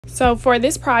So for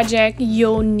this project,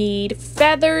 you'll need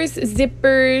feathers,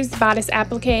 zippers, bodice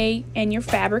applique, and your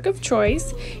fabric of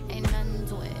choice.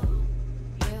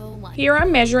 Here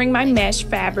I'm measuring my mesh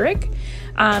fabric.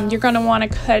 You're going to want to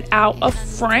cut out a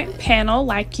front panel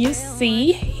like you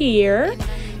see here,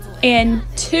 and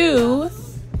 2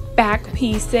 back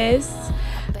pieces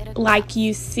like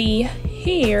you see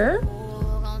here.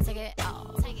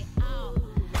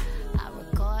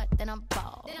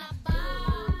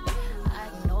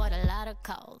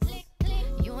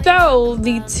 So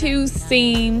the 2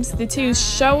 seams, the 2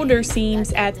 shoulder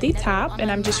seams at the top,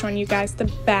 and I'm just showing you guys the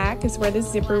back is where the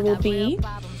zipper will be.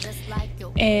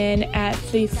 And at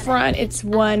the front, it's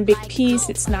 1 big piece.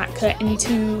 It's not cut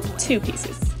into 2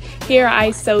 pieces. Here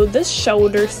I sewed the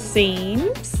shoulder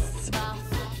seams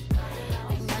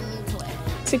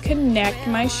to connect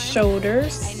my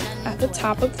shoulders at the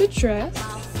top of the dress.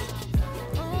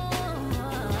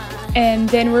 And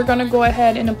then we're going to go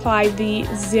ahead and apply the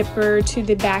zipper to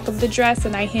the back of the dress,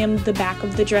 and I hemmed the back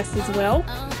of the dress as well.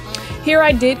 Here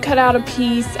I did cut out a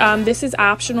piece. This is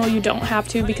optional, you don't have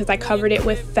to, because I covered it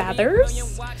with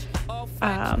feathers.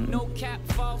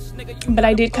 But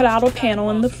I did cut out a panel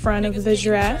in the front of the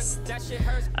dress.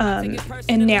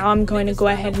 And now I'm going to go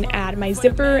ahead and add my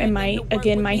zipper, and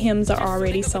again my hems are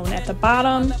already sewn at the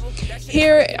bottom.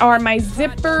 Here are my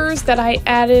zippers that I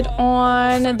added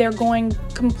on. They're going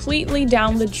completely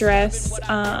down the dress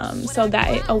so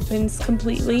that it opens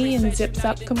completely and zips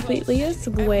up completely as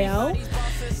well.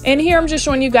 And here I'm just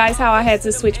showing you guys how I had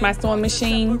to switch my sewing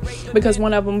machine because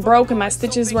one of them broke and my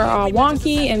stitches were all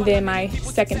wonky, and then my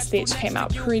second stitch came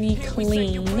out pretty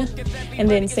clean. And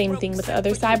then same thing with the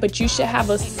other side, but you should have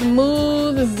a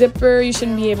smooth zipper. You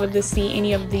shouldn't be able to see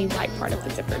any of the white part of the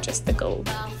zipper, just the gold,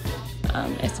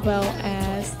 as well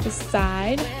as the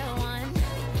side.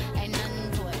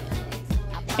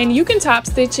 And you can top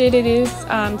stitch it. It is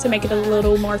to make it a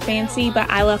little more fancy, but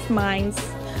I left mine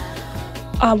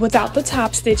without the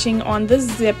top stitching on the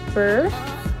zipper.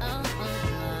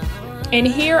 And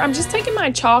here I'm just taking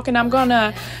my chalk and I'm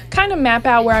gonna kind of map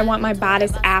out where I want my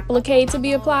bodice applique to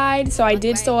be applied. So I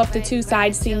did sew up the 2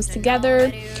 side seams together.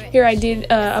 Here I did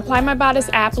apply my bodice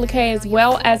applique as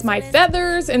well as my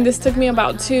feathers, and this took me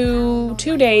about two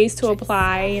days to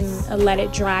apply and let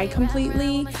it dry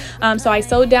completely. So I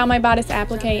sewed down my bodice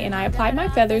applique and I applied my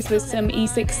feathers with some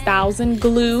E6000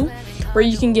 glue, where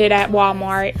you can get at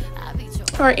Walmart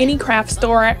or any craft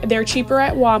store. They're cheaper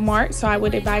at Walmart, so I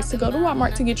would advise to go to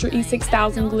Walmart to get your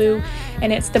E6000 glue,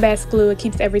 and it's the best glue. It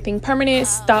keeps everything permanent,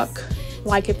 stuck.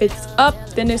 Like if it's up,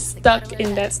 then it's stuck,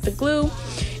 and that's the glue.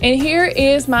 And here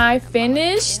is my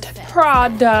finished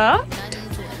product.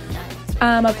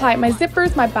 Applied my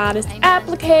zippers, my bodice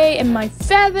applique, and my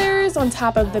feathers on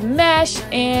top of the mesh,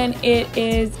 and it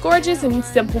is gorgeous and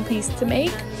simple piece to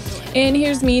make. And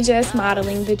here's me just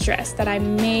modeling the dress that I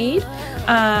made.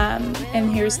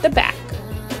 And here's the back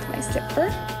with my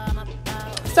zipper.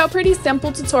 So pretty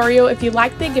simple tutorial. If you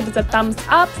liked it, give us a thumbs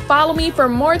up. Follow me for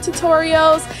more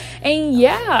tutorials. And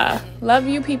yeah, love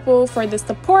you people for the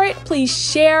support. Please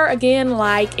share, again,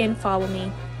 like, and follow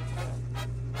me.